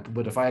example,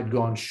 but if I had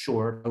gone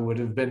short, it would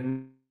have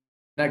been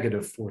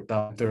negative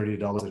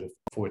 $4,030,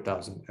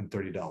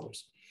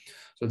 $4,030.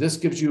 So this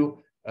gives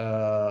you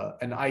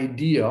an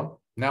idea.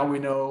 Now we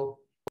know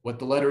what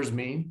the letters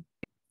mean.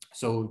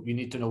 So you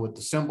need to know what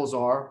the symbols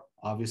are,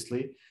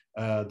 obviously.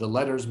 The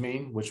letters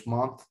mean which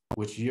month,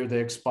 which year they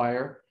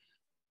expire.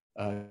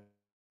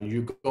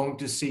 You're going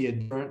to see a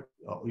different,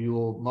 you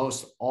will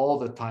most all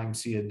the time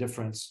see a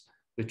difference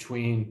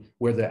between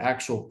where the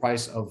actual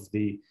price of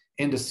the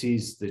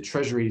indices, the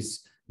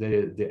treasuries,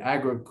 the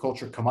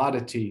agriculture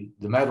commodity,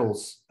 the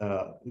metals,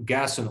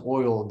 gas and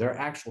oil, their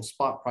actual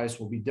spot price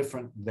will be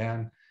different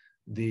than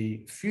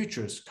the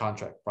futures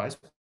contract price,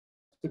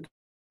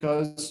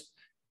 because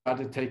you got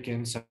to take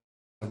in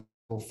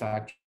several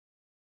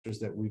factors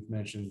that we've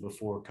mentioned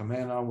before come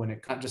in on when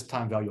it not just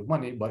time value of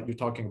money, but you're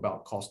talking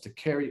about cost to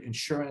carry,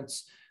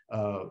 insurance,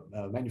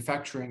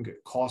 manufacturing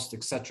cost,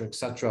 et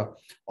cetera,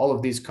 all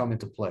of these come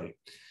into play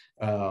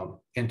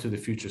into the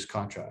futures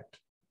contract.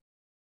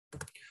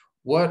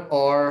 What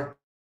are,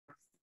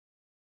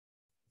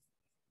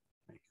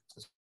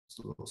 it's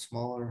a little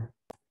smaller.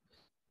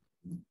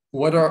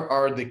 What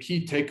are the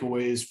key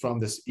takeaways from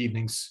this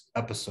evening's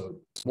episode?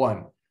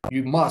 One,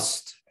 you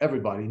must,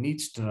 everybody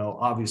needs to know,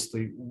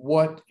 obviously,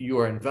 what you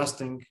are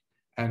investing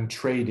and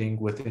trading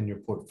within your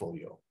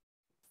portfolio.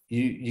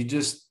 You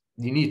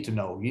need to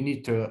know, you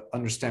need to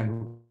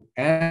understand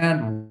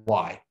and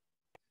why,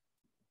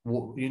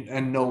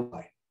 and know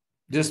why.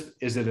 Just,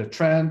 is it a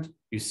trend?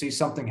 You see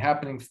something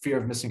happening, fear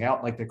of missing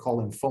out, like they call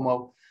in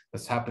FOMO.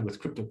 That's happened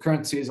with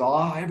cryptocurrencies.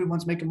 Oh,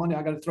 everyone's making money,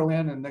 I got to throw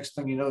in. And next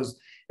thing you know is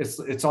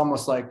it's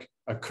almost like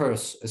a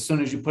curse. As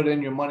soon as you put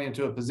in your money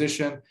into a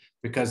position,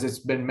 because it's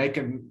been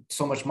making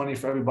so much money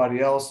for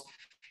everybody else,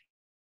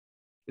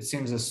 it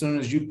seems as soon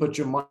as you put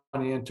your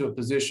money into a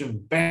position,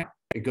 bam,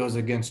 it goes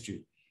against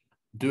you.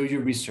 Do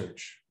your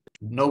research.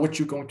 Know what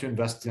you're going to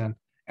invest in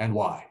and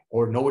why,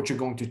 or know what you're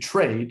going to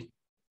trade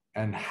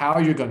and how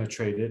you're going to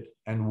trade it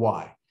and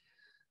why.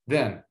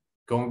 Then,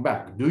 going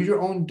back, do your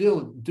own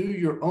due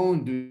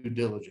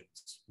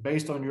diligence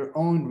based on your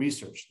own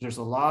research. There's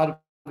a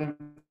lot of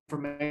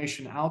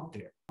information out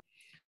there.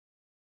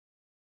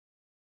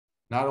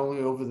 Not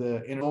only over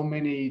the so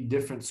many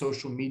different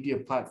social media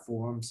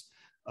platforms,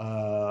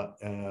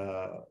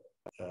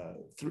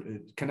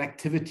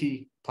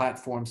 connectivity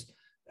platforms,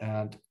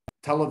 and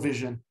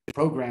television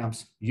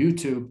programs,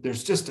 YouTube.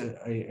 There's just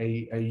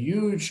a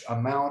huge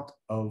amount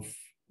of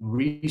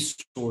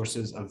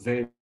resources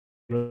available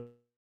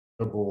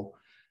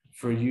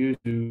for you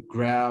to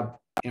grab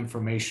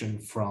information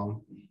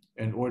from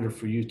in order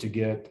for you to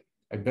get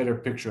a better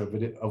picture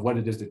of what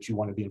it is that you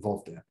want to be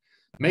involved in.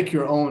 Make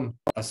your own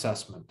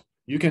assessment.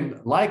 You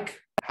can like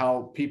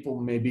how people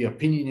may be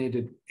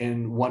opinionated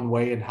in one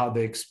way and how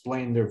they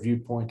explain their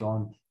viewpoint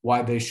on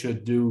why they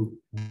should do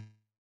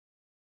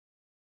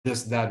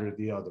this, that, or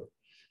the other.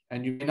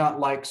 And you may not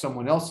like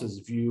someone else's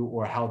view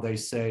or how they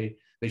say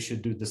they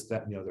should do this,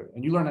 that, and the other.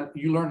 And you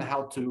learn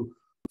how to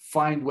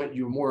find what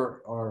you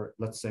more are,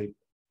 let's say,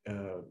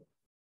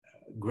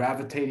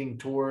 gravitating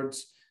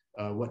towards,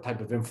 what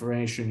type of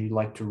information you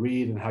like to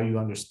read and how you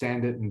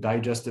understand it and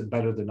digest it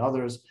better than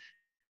others.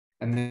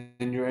 And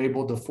then you're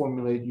able to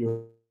formulate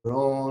your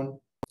own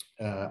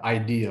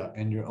idea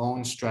and your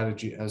own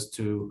strategy as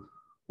to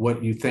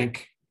what you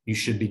think you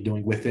should be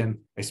doing within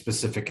a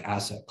specific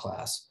asset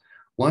class.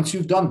 Once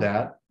you've done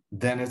that,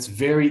 then it's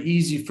very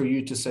easy for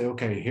you to say,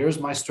 okay, here's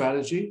my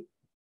strategy.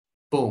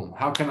 Boom.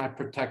 How can I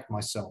protect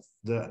myself?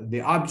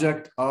 The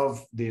object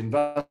of the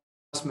investment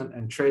investment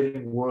and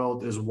trading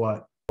world is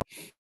what?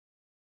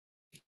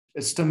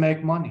 It's to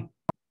make money.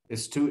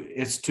 It's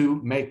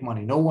to make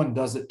money. No one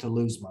does it to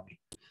lose money.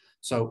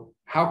 So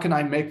how can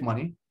I make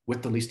money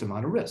with the least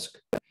amount of risk?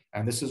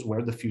 And this is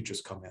where the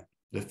futures come in.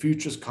 The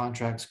futures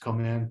contracts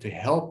come in to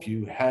help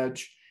you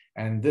hedge.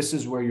 And this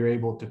is where you're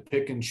able to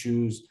pick and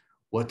choose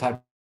what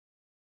type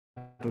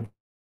of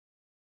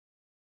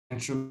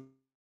instruments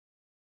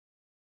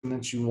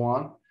you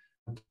want.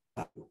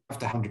 You have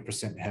to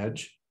 100%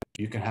 hedge.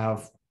 You can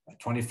have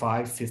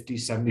 25, 50,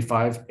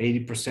 75,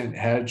 80%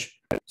 hedge,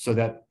 so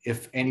that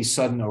if any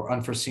sudden or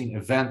unforeseen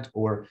event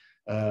or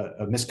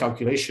a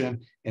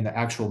miscalculation in the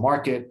actual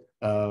market,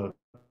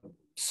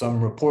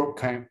 some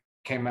report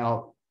came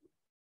out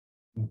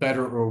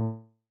better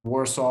or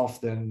worse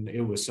off than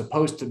it was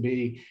supposed to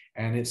be,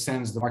 and it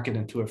sends the market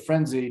into a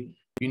frenzy,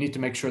 you need to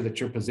make sure that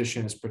your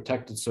position is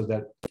protected, so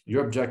that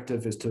your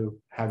objective is to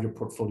have your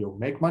portfolio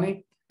make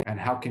money. And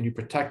how can you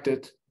protect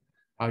it?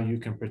 How you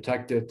can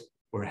protect it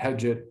or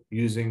hedge it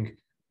using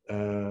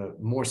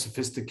more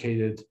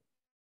sophisticated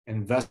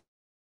investment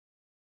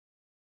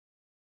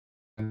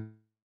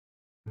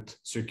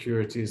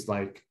securities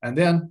and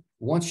then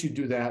once you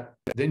do that,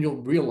 then you'll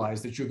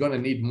realize that you're going to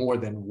need more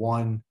than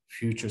one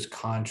futures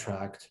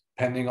contract,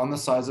 depending on the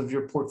size of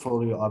your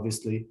portfolio,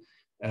 obviously.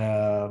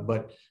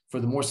 But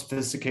for the more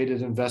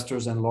sophisticated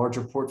investors and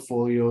larger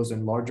portfolios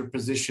and larger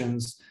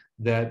positions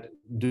that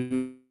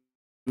do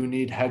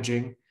need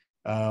hedging,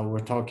 we're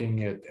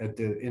talking at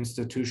the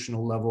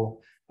institutional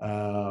level,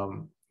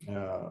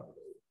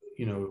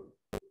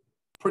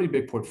 pretty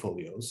big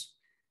portfolios.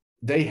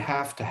 They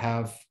have to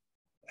have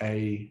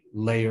a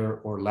layer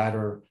or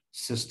ladder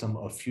system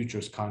of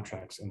futures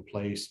contracts in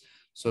place,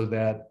 so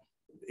that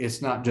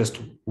it's not just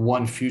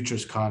one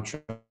futures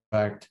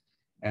contract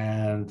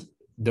and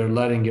they're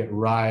letting it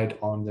ride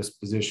on this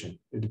position.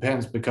 It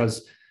depends,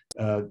 because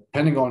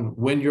depending on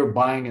when you're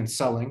buying and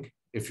selling,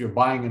 if you're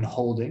buying and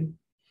holding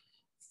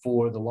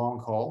for the long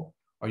haul,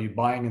 are you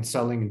buying and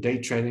selling and day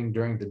trading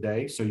during the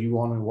day? So you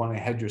only want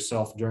to hedge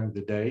yourself during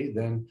the day,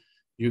 then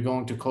you're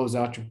going to close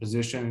out your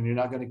position and you're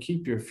not going to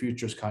keep your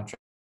futures contract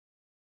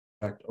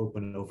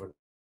open overnight.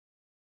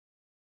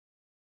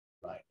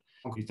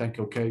 You think,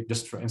 okay,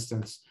 just for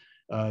instance,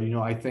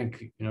 I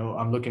think,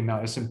 I'm looking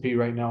now, S&P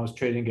right now is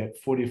trading at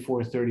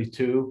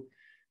 44.32.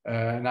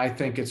 And I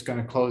think it's going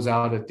to close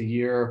out at the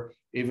year,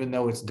 even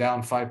though it's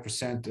down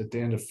 5% at the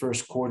end of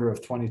first quarter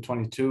of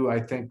 2022, I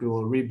think it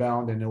will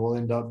rebound and it will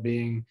end up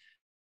being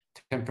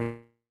 10%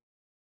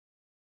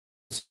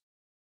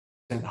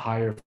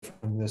 higher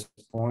from this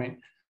point.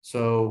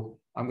 So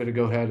I'm going to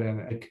go ahead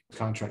and make a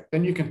contract.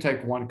 Then you can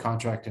take one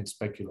contract and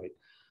speculate.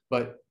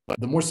 But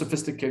the more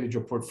sophisticated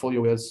your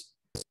portfolio is,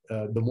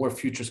 the more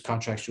futures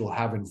contracts you'll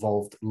have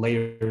involved,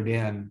 layered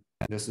in.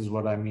 This is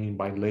what I mean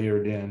by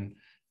layered in,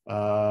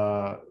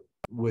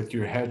 with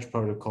your hedge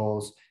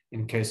protocols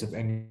in case of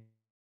any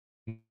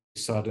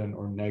sudden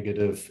or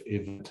negative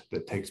event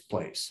that takes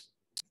place.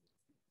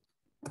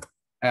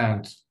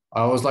 And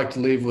I always like to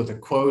leave with a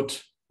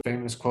quote,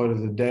 famous quote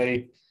of the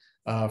day.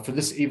 For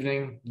this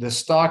evening, the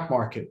stock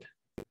market,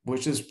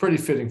 which is pretty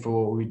fitting for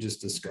what we just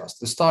discussed.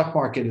 The stock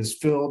market is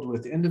filled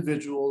with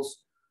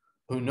individuals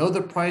who know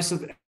the price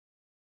of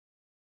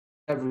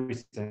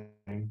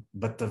everything,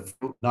 but the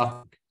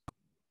nothing.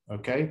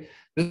 Okay,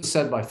 this is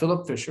said by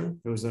Philip Fisher,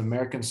 who was an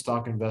American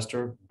stock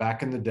investor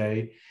back in the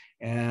day,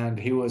 and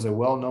he was a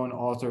well-known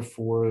author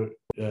for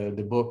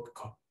the book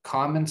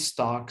Common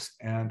Stocks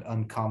and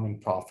Uncommon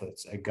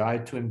Profits, a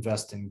guide to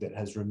investing that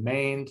has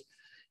remained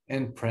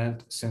in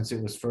print since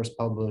it was first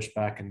published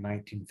back in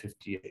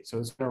 1958. So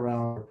it's been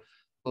around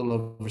a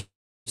little over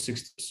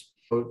 60 years.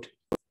 Quote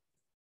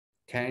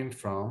came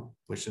from,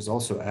 which is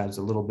also adds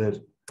a little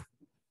bit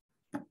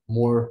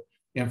more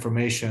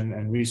information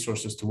and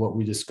resources to what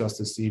we discussed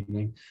this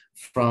evening,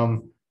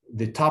 from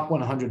the top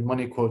 100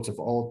 money quotes of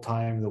all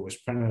time that was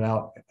printed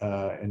out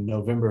in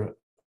November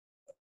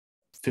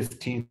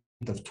 15th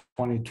of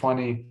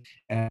 2020.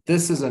 And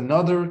this is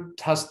another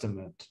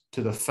testament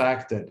to the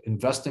fact that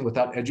investing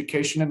without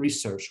education and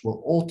research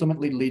will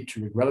ultimately lead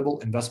to regrettable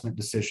investment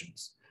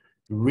decisions.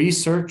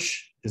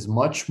 Research is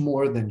much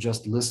more than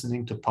just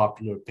listening to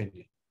popular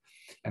opinion.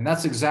 And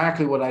that's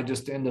exactly what I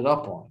just ended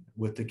up on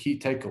with the key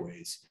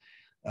takeaways,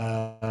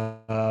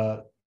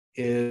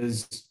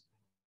 is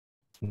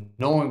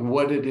knowing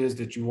what it is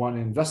that you want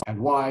to invest and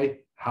why,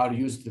 how to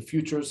use the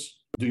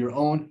futures, do your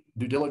own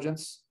due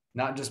diligence,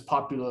 not just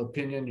popular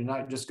opinion. You're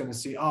not just going to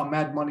see, oh,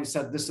 Mad Money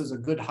said this is a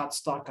good hot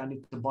stock, I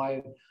need to buy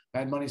it.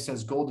 Mad Money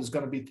says gold is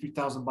going to be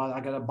 3,000 bucks, I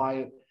got to buy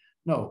it.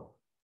 No,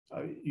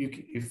 you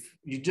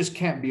just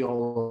can't be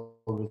all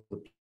over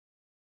the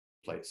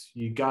place.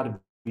 You got to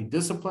be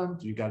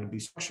disciplined, you got to be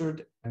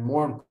structured, and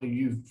more importantly,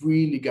 you've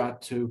really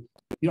got to,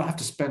 you don't have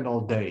to spend all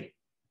day.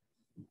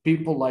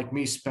 People like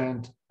me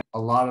spend a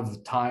lot of the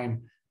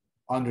time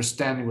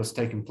understanding what's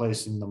taking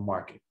place in the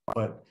market,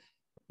 but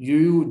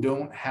you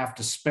don't have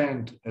to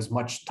spend as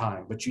much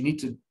time, but you need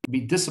to be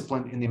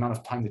disciplined in the amount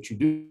of time that you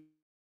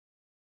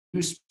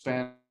do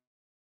spend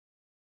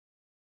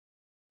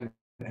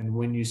And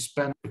when you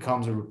spend, it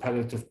becomes a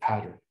repetitive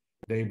pattern,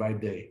 day by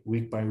day,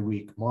 week by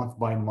week, month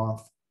by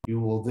month. You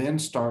will then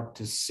start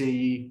to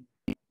see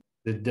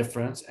the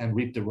difference and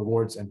reap the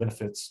rewards and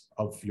benefits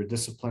of your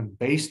discipline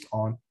based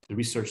on the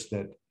research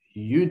that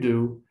you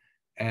do,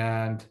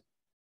 and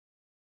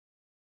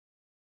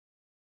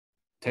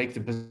take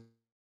the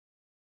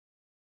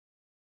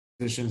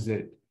positions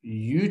that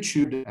you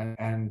choose,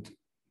 and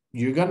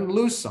you're going to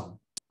lose some.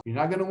 You're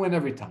not going to win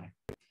every time.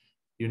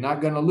 You're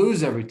not going to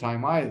lose every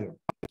time either.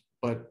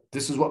 But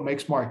this is what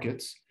makes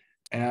markets,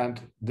 and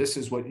this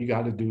is what you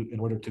got to do in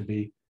order to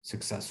be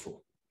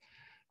successful.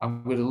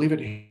 I'm going to leave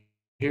it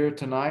here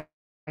tonight.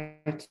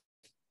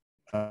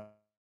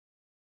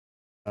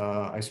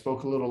 I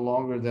spoke a little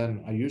longer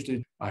than I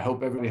usually. I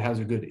hope everybody has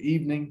a good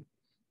evening,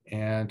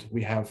 and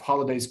we have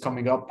holidays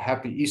coming up.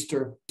 Happy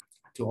Easter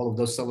to all of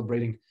those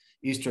celebrating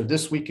Easter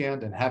this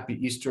weekend, and happy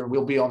Easter.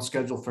 We'll be on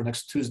schedule for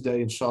next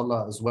Tuesday,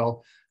 inshallah, as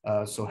well.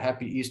 So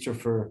happy Easter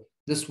for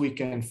this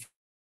weekend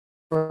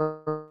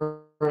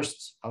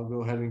first. I'll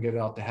go ahead and get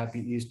out the happy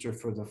Easter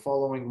for the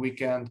following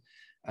weekend.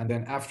 And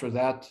then after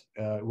that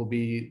will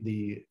be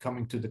the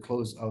coming to the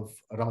close of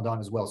Ramadan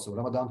as well. So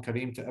Ramadan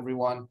Kareem to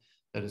everyone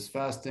that is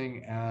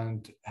fasting,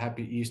 and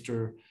happy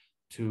Easter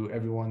to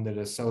everyone that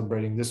is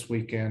celebrating this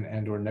weekend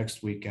and or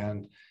next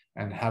weekend,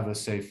 and have a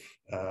safe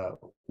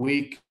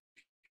week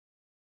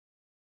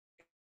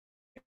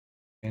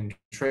in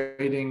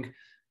trading.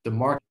 The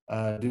market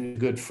do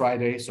Good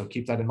Friday, so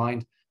keep that in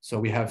mind. So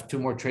we have 2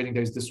 more trading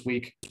days this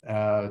week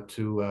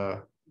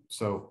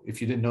so if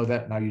you didn't know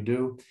that, now you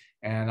do.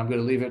 And I'm going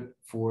to leave it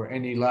for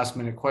any last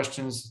minute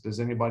questions.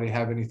 Does anybody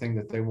have anything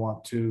that they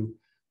want to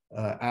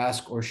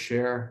ask or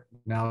share?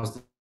 Now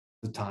is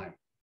the time.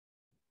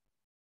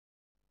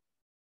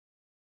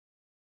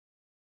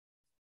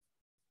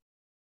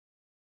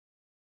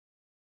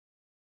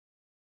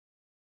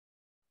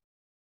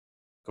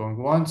 Going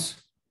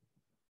once,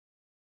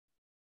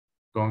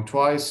 going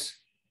twice.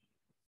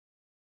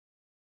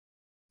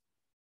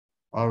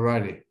 All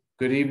righty.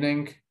 Good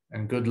evening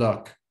and good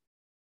luck.